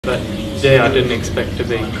But yeah, I didn't expect to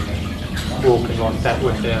be walking like that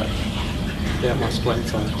without my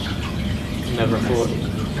splints on. Never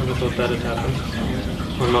thought that'd happen.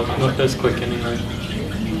 Well, not this quick anyway.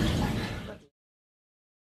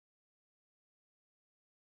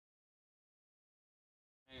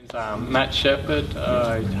 Matt Shepherd,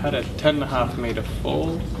 I had a 10.5 metre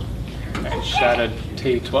fall and shattered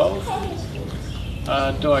T12.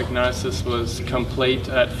 Diagnosis was complete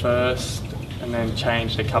at first and then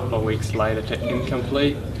changed a couple of weeks later to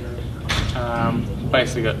incomplete.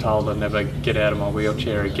 Basically got told I'd never get out of my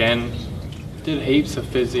wheelchair again. Did heaps of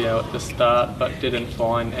physio at the start, but didn't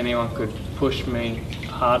find anyone could push me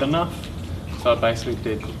hard enough. So I basically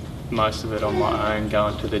did most of it on my own,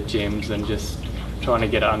 going to the gyms and just trying to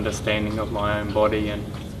get an understanding of my own body. And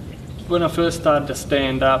when I first started to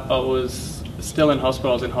stand up, I was still in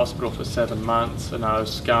hospital. I was in hospital for 7 months, and I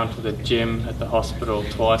was going to the gym at the hospital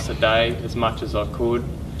twice a day, as much as I could.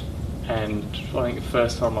 And I think the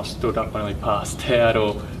first time I stood up, I only passed out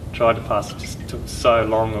or tried to pass. It just took so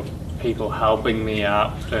long of people helping me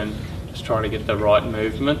up and just trying to get the right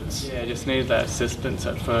movements. Yeah, I just needed that assistance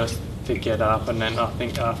at first to get up, and then I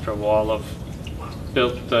think after a while I've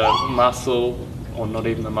built the muscle, or not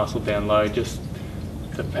even the muscle down low, just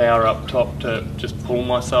the power up top to just pull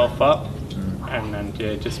myself up. And then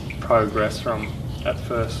yeah, just progress from, at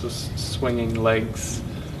first was swinging legs,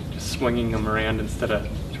 just swinging them around instead of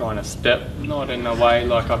trying to step. Not in a way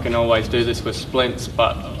like I can always do this with splints,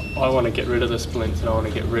 but I want to get rid of the splints and I want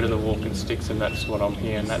to get rid of the walking sticks, and that's what I'm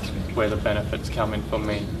here, and that's where the benefits come in for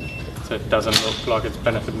me. So it doesn't look like it's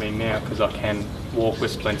benefited me now because I can walk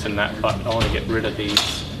with splints and that, but I want to get rid of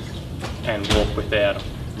these and walk without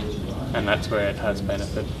them, and that's where it has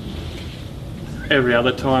benefit. Every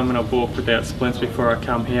other time when I've walked without splints before I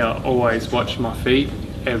come here, I always watch my feet.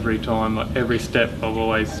 Every time, every step, I'm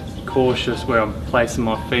always cautious where I'm placing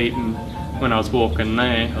my feet, and when I was walking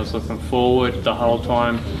there, I was looking forward the whole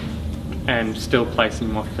time and still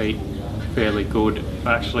placing my feet fairly good,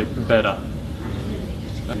 actually better.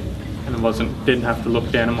 And didn't have to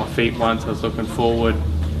look down at my feet once. I was looking forward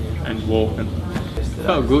and walking.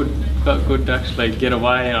 Felt good to actually get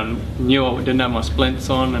away. I knew I didn't have my splints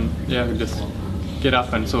on, and yeah, I could just get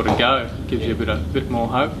up and sort of go. Gives you a bit more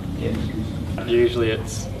hope. Yeah. Usually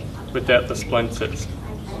it's, without the splints, it's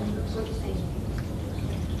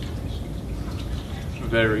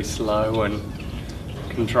very slow and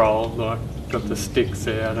controlled. Like, got the sticks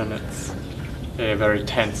out and it's very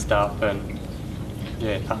tensed up, and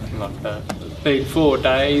yeah, nothing like that. It's been 4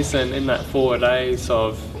 days, and in that 4 days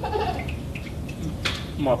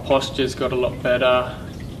my posture's got a lot better.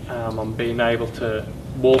 I'm being able to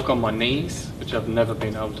walk on my knees, which I've never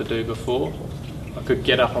been able to do before. I could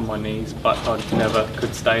get up on my knees, but I never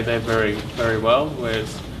could stay there very well,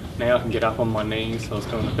 whereas now I can get up on my knees. I was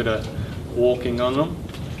doing a bit of walking on them,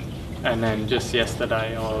 and then just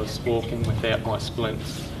yesterday I was walking without my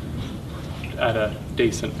splints at a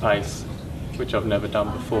decent pace, which I've never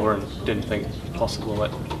done before and didn't think possible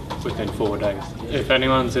within 4 days. If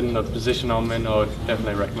anyone's in the position I'm in, I would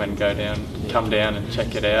definitely recommend come down and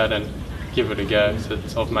check it out and give it a go. So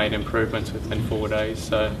I've made improvements within 4 days,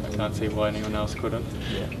 so I can't see why anyone else couldn't.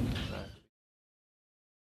 Yeah.